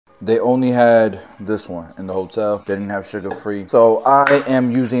They only had this one in the hotel. They didn't have sugar-free. So I am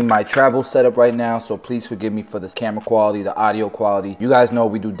using my travel setup right now, so please forgive me for this camera quality, the audio quality. You guys know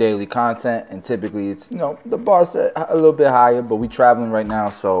we do daily content, and typically it's, you know, the bar set a little bit higher, but we traveling right now,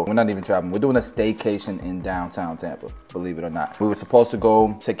 so we're not even traveling. We're doing a staycation in downtown Tampa, believe it or not. We were supposed to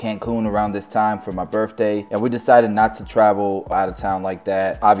go to Cancun around this time for my birthday, and we decided not to travel out of town like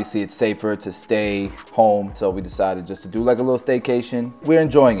that. Obviously, it's safer to stay home, so we decided just to do like a little staycation. We're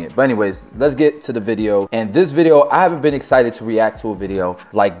enjoying it. But anyways, let's get to the video. And this video, I haven't been excited to react to a video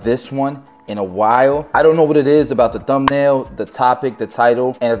like this one in a while. I don't know what it is about the thumbnail, the topic, the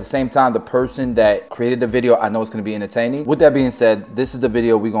title, and at the same time, the person that created the video, I know it's gonna be entertaining. With that being said, this is the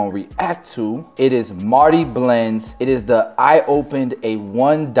video we're gonna react to. It is Marty Blends. It is the I opened a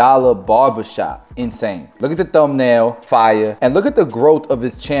 $1 barbershop. Insane. Look at the thumbnail, fire. And look at the growth of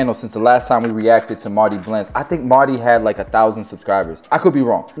his channel since the last time we reacted to Marty Blends. I think Marty had like 1,000 subscribers. I could be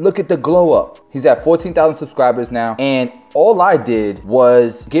wrong. Look at the glow up. He's at 14,000 subscribers now, and all I did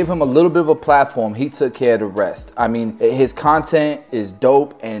was give him a little bit of a platform. He took care of the rest. I mean, his content is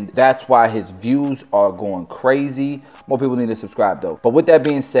dope, and that's why his views are going crazy. More people need to subscribe though. But with that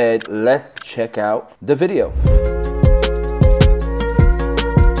being said, let's check out the video.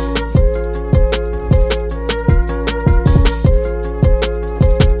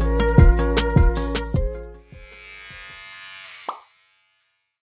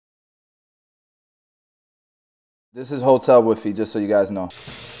 This is Hotel Wiffy, just so you guys know.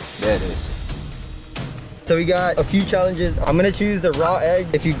 There it is. So we got a few challenges. I'm gonna choose the raw egg.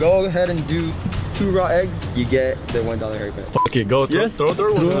 If you go ahead and do 2 raw eggs, you get the $1 haircut. Okay, go. Yes. Throw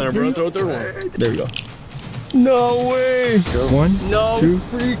third one in there, bro. Throw third one. There we go. No way. Go. 1, no 2,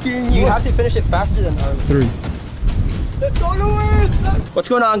 freaking. You have to finish it faster than Arlen. 3. Let's go, Lewis! What's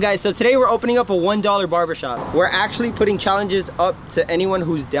going on, guys? So today we're opening up a $1 barbershop. We're actually putting challenges up to anyone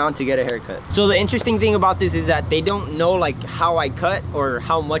who's down to get a haircut. So the interesting thing about this is that they don't know like how I cut or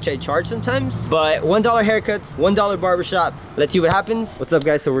how much I charge sometimes. But $1 haircuts, $1 barbershop. Let's see what happens. What's up,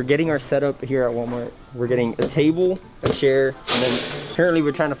 guys? So we're getting our setup here at Walmart. We're getting a table, a chair, and then apparently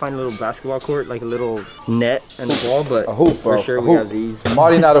we're trying to find a little basketball court, like a little net and a ball, but a hoop, bro. For sure a we hoop. have these.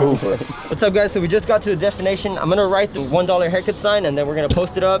 Marty not a hooper. What's up, guys? So we just got to the destination. I'm gonna write the $1 haircut sign, and then we're gonna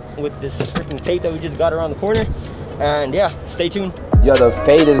post it up with this freaking tape that we just got around the corner. And yeah, stay tuned. Yo, the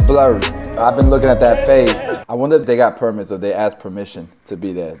fade is blurry. I've been looking at that fade. I wonder if they got permits or they asked permission to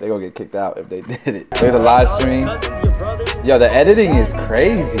be there. They gonna get kicked out if they did it. Look at the live stream. Yo, the editing is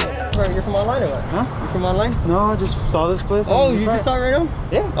crazy. You're from online or what? Huh? You from online? No, I just saw this place. Oh, you just saw it right now?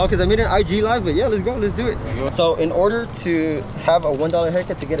 Yeah. Oh, because I made an IG live, but yeah, let's go, let's do it. So in order to have a $1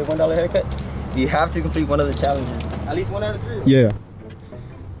 haircut, to get a $1 haircut, you have to complete one of the challenges. At least 1 out of 3. Yeah.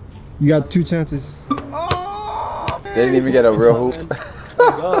 You got 2 chances. Oh, They didn't even get a real hoop.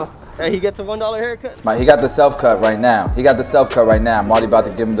 Hey, he gets a $1 haircut. He got the self-cut right now. He got the self-cut right now. Marty about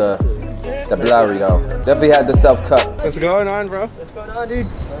to give him the blurry though. Definitely had the self-cut. What's going on, bro? What's going on, dude?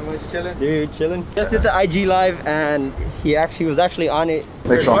 Everyone's chilling. Dude, chilling. Just did the IG live, and he was actually on it.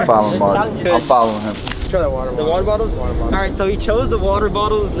 Make sure I'm following Marty. I'm following him. Try that water bottle. The water bottles? Water bottle. Alright, so he chose the water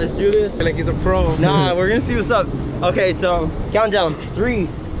bottles. Let's do this. I feel like he's a pro. Nah, we're gonna see what's up. Okay, so countdown. 3,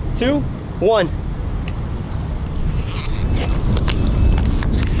 2, 1.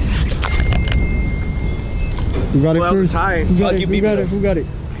 You got it well, first. tie. Who got it? Who got it?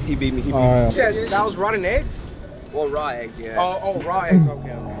 He beat me. He beat All me. right. That was rotten eggs? Well, raw eggs, yeah. Oh, raw eggs.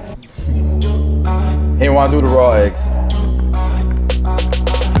 Okay. He didn't want to do the raw eggs.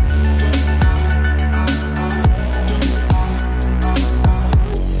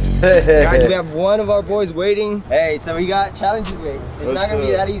 Guys, we have one of our boys waiting. Hey, so we got challenges waiting. It's not gonna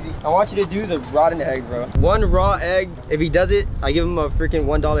be that easy. I want you to do the rotten egg, bro. 1 raw egg. If he does it, I give him a freaking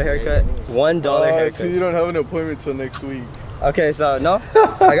 $1 haircut. $1 haircut. So you don't have an appointment till next week. Okay, so no,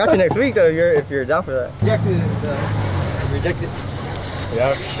 I got you next week though. If you're down for that. Rejected.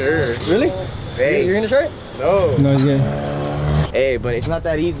 Yeah, sure. Really? Hey, you're gonna try it? No. No, yeah. Hey, but it's not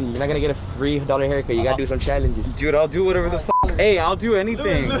that easy. You're not gonna get a free $1 haircut. You gotta do some challenges. Dude, I'll do whatever the f. Hey, I'll do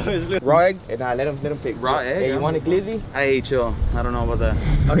anything. Raw egg? Hey, nah, let him pick. Raw egg? Hey, you want a glizzy? I hate chill. I don't know about that.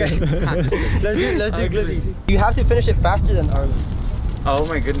 Okay. let's do glizzy. You have to finish it faster than Arlen. Oh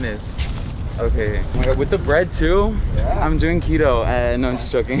my goodness. Okay. Oh my God. With the bread too? Yeah. I'm doing keto. No, I'm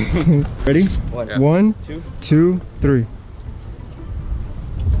just joking. Ready? Yeah. 1, 2, 3.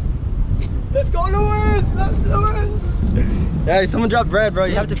 Let's go, Lewis! Let's do it! Hey, someone dropped bread, bro.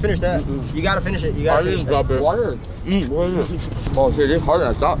 You have to finish that. You gotta finish it. You gotta finish that. Water. What is this? Oh, shit, it's harder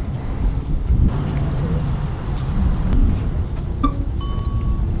than I thought.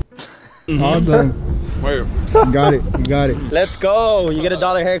 All done. Where? You got it. You got it. Let's go. You get a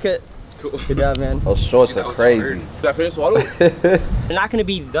 $1 haircut. Cool. Good job, man. Those shorts are crazy. That finished swallow? They're not gonna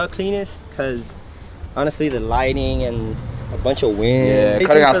be the cleanest because honestly the lighting and a bunch of wind. Yeah, Stay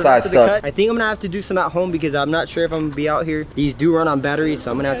cutting tuned for the outside rest of the sucks. cut. I think I'm gonna have to do some at home because I'm not sure if I'm gonna be out here. These do run on batteries, so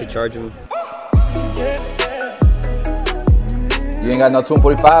I'm gonna have to charge them. You ain't got no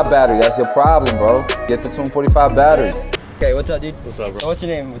 245 battery. That's your problem, bro. Get the 245 battery. Okay, what's up, dude? What's up, bro? What's your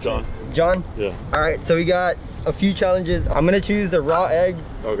name? John. John? Yeah. All right, so we got a few challenges. I'm gonna choose the raw egg.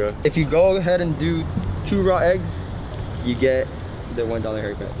 Okay. If you go ahead and do 2 raw eggs, you get the $1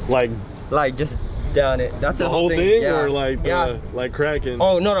 haircut. Like Just down it. That's the whole thing, yeah. or like yeah. like cracking?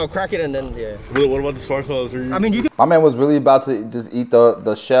 Oh no, crack it and then yeah. What about the sparkles? I mean, you can. My man was really about to just eat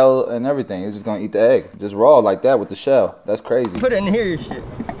the shell and everything. He was just gonna eat the egg. Just raw like that with the shell. That's crazy. Put it in here, your shit.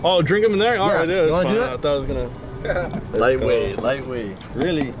 Oh, drink them in there? All right, yeah, You that's wanna fine. do that? I thought I was gonna. Lightweight.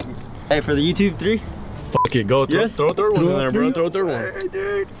 Really? Hey, for the YouTube 3? Fuck it, go. Yes. Throw a third one in there, bro. Throw a third one. Hey,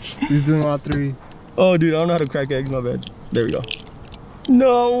 dude. He's doing all 3. Oh, dude, I don't know how to crack eggs. My bad. There we go.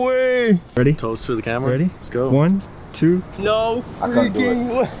 No way. Ready? Toast to the camera. Ready? Let's go. 1, 2. No. I couldn't do it.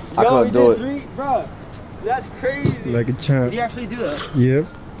 freaking way. I couldn't do it. 3, bro. That's crazy. Like a champ. Did you actually do that? Yep.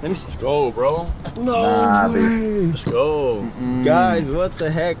 Let me see. Let's go, bro. Nah, baby. Let's go. Guys, what the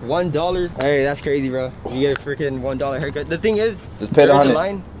heck? $1? Hey, that's crazy, bro. You get a freaking $1 haircut. The thing is, Just pay the there is a 100.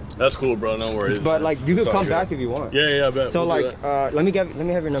 line, That's cool, bro. No worries. but like you can Sorry, come good. back if you want. Yeah, I bet. So We'll do like, that. let me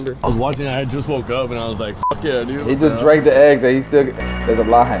have your number. I was watching. I just woke up and I was like, "Fuck yeah, dude." He just drank the eggs and he still. There's a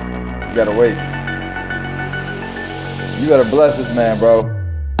line. You gotta wait. You gotta bless this man, bro.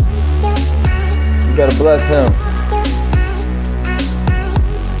 You gotta bless him.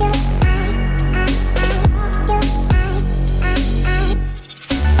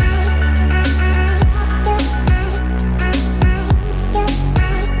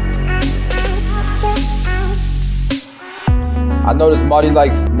 I noticed Marty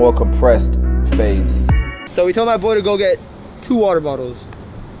likes more compressed fades. So we told my boy to go get 2 water bottles.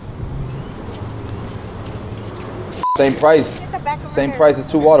 Same price. Same price as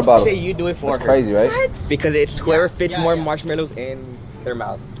 2 water bottles. Say you do it for That's her. crazy, right? Because it's whoever fits more marshmallows in their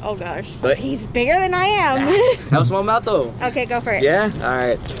mouth. Oh gosh. But He's bigger than I am. have a small mouth though. Okay, go for it. Yeah?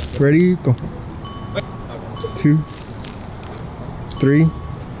 Alright. Ready? Go. 2, 3,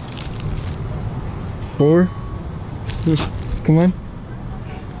 4. Come on.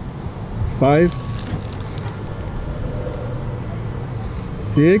 5,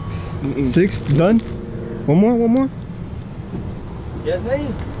 6. 6. Done. One more. Yes, many?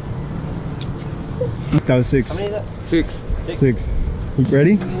 That was 6. How many is that? 6. 6. You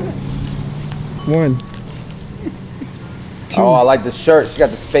ready? 1, 2, Oh, I like the shirt. She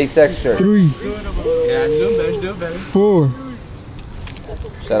got the SpaceX shirt. 3, Yeah, you're doing better. 4,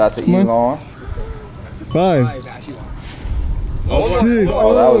 Shout out to Come on. Elon. 5, 6.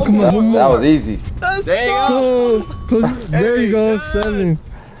 Oh, that was Come on, that was easy. There you go. Close. There you go. 7.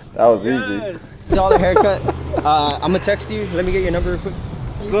 That was easy. $1 haircut. I'm gonna text you. Let me get your number real quick.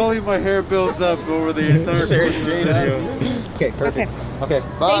 Slowly my hair builds up over the entire course of the video. Okay, perfect. Okay,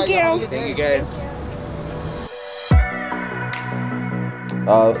 bye. Thank you. Thank you guys.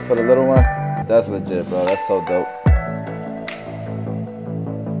 For the little one, that's legit, bro. That's so dope.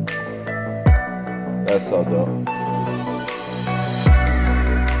 That's so dope.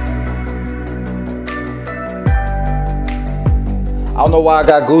 I don't know why I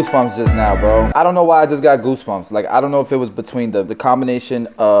got goosebumps just now, bro. I don't know why I just got goosebumps. Like, I don't know if it was between the combination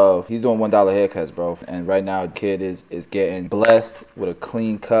of he's doing $1 haircuts, bro. And right now, the kid is getting blessed with a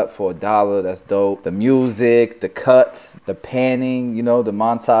clean cut for $1. That's dope. The music, the cuts, the panning, you know, the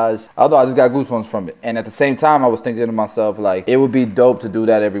montage. Although I just got goosebumps from it. And at the same time, I was thinking to myself, like, it would be dope to do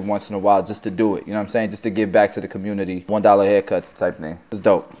that every once in a while just to do it. You know what I'm saying? Just to give back to the community. $1 haircuts type thing. It's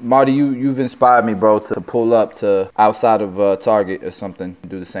dope. Marty, you've inspired me, bro, to pull up to outside of Target or something,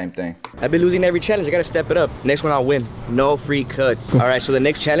 do the same thing. I've been losing every challenge. I gotta step it up. Next one I'll win. No free cuts. All right, so the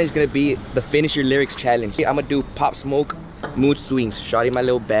next challenge is gonna be the Finish Your Lyrics challenge. I'm gonna do Pop Smoke mood swings. Shawty my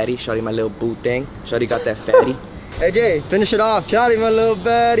little baddie. Shawty my little boo thing. Shawty got that fatty. Hey Jay, finish it off. Shawty my little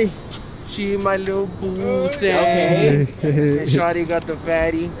baddie. She my little boo thing. Okay. Shawty got the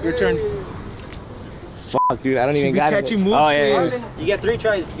fatty. Your turn. Fuck, dude, I don't even got it. catching mood Oh yeah. swings. You get 3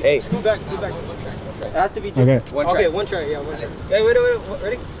 tries. Hey, scoot back, scoot back. It has to be 2. Okay. One try. Okay, 1 try. Yeah, 1 try. Hey, wait.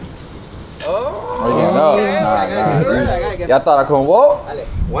 Ready? Oh, yeah, no. Nah. Y'all thought I couldn't walk?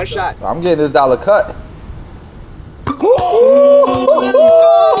 1 shot. I'm getting this $1 cut.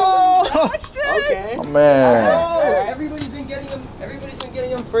 Okay. Oh, man. Oh, everybody's been getting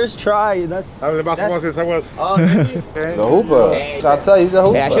him first try. That's I was about to say I was. oh, thank you. The hooper. Hey, Trying to tell you, he's a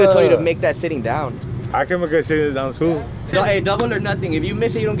hooper. Hey, I should have told you to make that sitting down. I can make a sit down too. No, hey, double or nothing. If you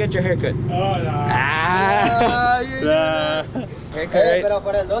miss it, you don't get your haircut. Oh, no. Ah, Nah. Hey, pero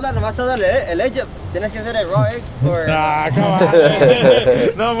por el dólar nomás te duele el egg. Tienes que hacer el raw egg or... Nah, come on.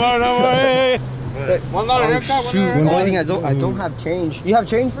 No more, no more. Hey. $1 haircut. Shoot, the only thing I don't have change. You have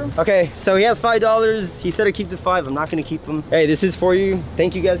change for him? Okay, so he has $5. He said to keep the 5. I'm not gonna keep him. Hey, this is for you.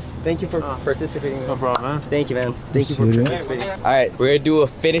 Thank you guys. Thank you for participating. No problem, man. Thank you, man. Thank you for participating. All right, we're gonna do a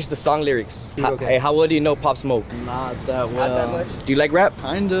finish the song lyrics. Hey, how well do you know Pop Smoke? Not that well. Not that much. Do you like rap?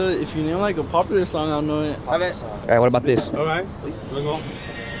 Kinda. If you name like a popular song, I'll know it. All right, what about this? All right. Let's go.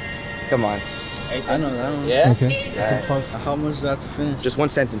 Come on. I know that one. Yeah? Okay. Yeah. How much is that to finish? Just one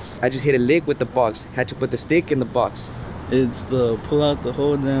sentence. I just hit a lick with the box. Had to put the stick in the box. It's the pull out the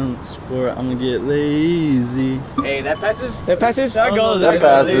whole damn sport. I'm gonna get lazy. Hey, that passes? That passes? That goes. That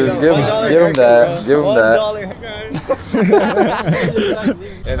passes. Give him that. Give him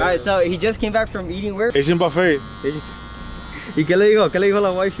that. Alright, so he just came back from eating where? Asian buffet. ¿Y qué le dijo? ¿Qué le dijo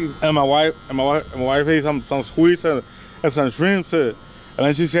la wifey? And my wife ate some sweets and some shrimp. And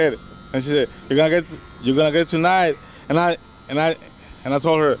then she said, you're gonna get tonight. And I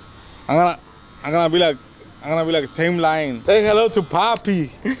told her, I'm gonna be like Tame Line. Say hello to Papi.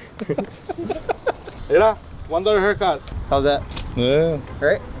 Mira, $1 haircut. How's that? Yeah.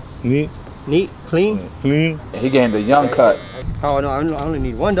 Right? Neat. Neat? Clean? Clean. He gained a young cut. Oh no, I only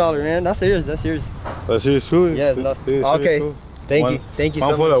need $1, man. That's yours. That's yours. That's yours too. Yes. Okay. Thank you. Thank you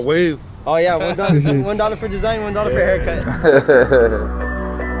so much. One for the wave. Oh yeah, $1. $1 for design, $1 for haircut. $1.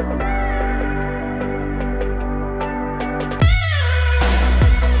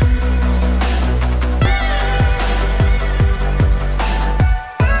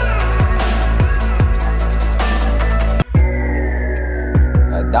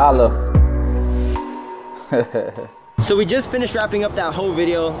 So we just finished wrapping up that whole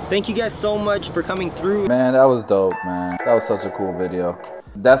video. Thank you guys so much for coming through. Man, that was dope, man. That was such a cool video.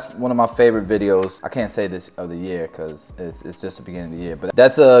 That's one of my favorite videos. I can't say this of the year because it's just the beginning of the year, but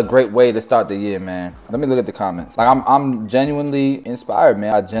that's a great way to start the year, man. Let me look at the comments. Like I'm genuinely inspired,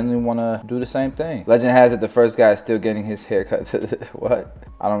 man. I genuinely want to do the same thing. Legend has it the first guy is still getting his haircut. What?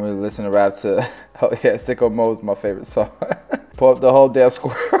 I don't really listen to rap to. Oh yeah, Sicko Mode's my favorite song. Pull up the whole damn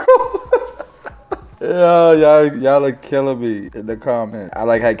squirrel. Yeah, y'all are killing me in the comments. I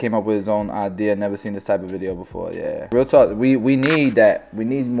like how he came up with his own idea. Never seen this type of video before. Yeah, real talk. We need that. We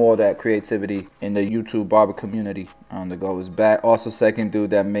need more of that creativity in the YouTube barber community. On the go is back. Also, second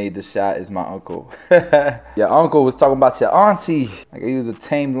dude that made the shot is my uncle. Your uncle was talking about your auntie. Like he was a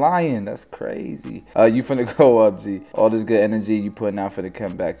tame lion. That's crazy. You finna go up, G. All this good energy you putting out for the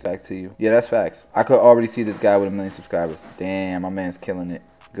come back to you. Yeah, that's facts. I could already see this guy with 1 million subscribers. Damn, my man's killing it.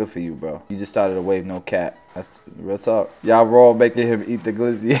 Good for you, bro. You just started a wave, no cap. That's real talk. Y'all raw making him eat the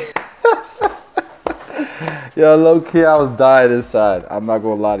glizzy. Yo, low key, I was dying inside. I'm not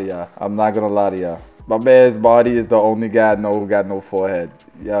gonna lie to y'all. I'm not gonna lie to y'all. My man's body is the only guy I know who got no forehead.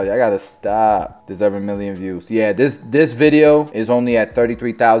 Yo, y'all gotta stop. Deserve 1 million views. Yeah, this video is only at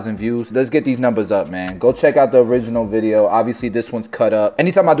 33,000 views. Let's get these numbers up, man. Go check out the original video. Obviously, this one's cut up.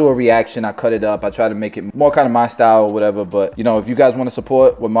 Anytime I do a reaction, I cut it up. I try to make it more kind of my style or whatever. But, you know, if you guys want to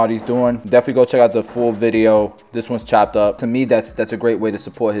support what Marty's doing, definitely go check out the full video. This one's chopped up. To me, that's a great way to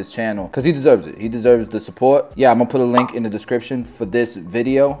support his channel because he deserves it. He deserves the support. Yeah, I'm going to put a link in the description for this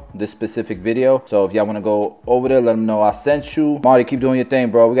video, this specific video. So if y'all want to go over there, let him know I sent you. Marty, keep doing your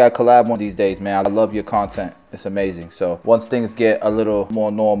thing, bro. We got to collab one of these days, man. I love your content. It's amazing. So once things get a little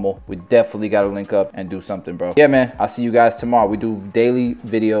more normal, we definitely got to link up and do something, bro. Yeah, man. I'll see you guys tomorrow. We do daily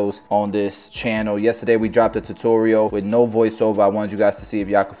videos on this channel. Yesterday, we dropped a tutorial with no voiceover. I wanted you guys to see if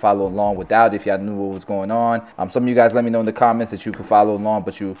y'all could follow along without, if y'all knew what was going on. Some of you guys let me know in the comments that you could follow along,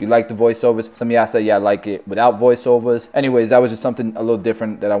 but you like the voiceovers. Some of y'all say, yeah, I like it without voiceovers. Anyways, that was just something a little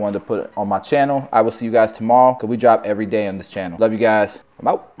different that I wanted to put on my channel. I will see you guys tomorrow because we drop every day on this channel. Love you guys. I'm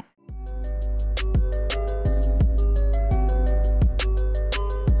out.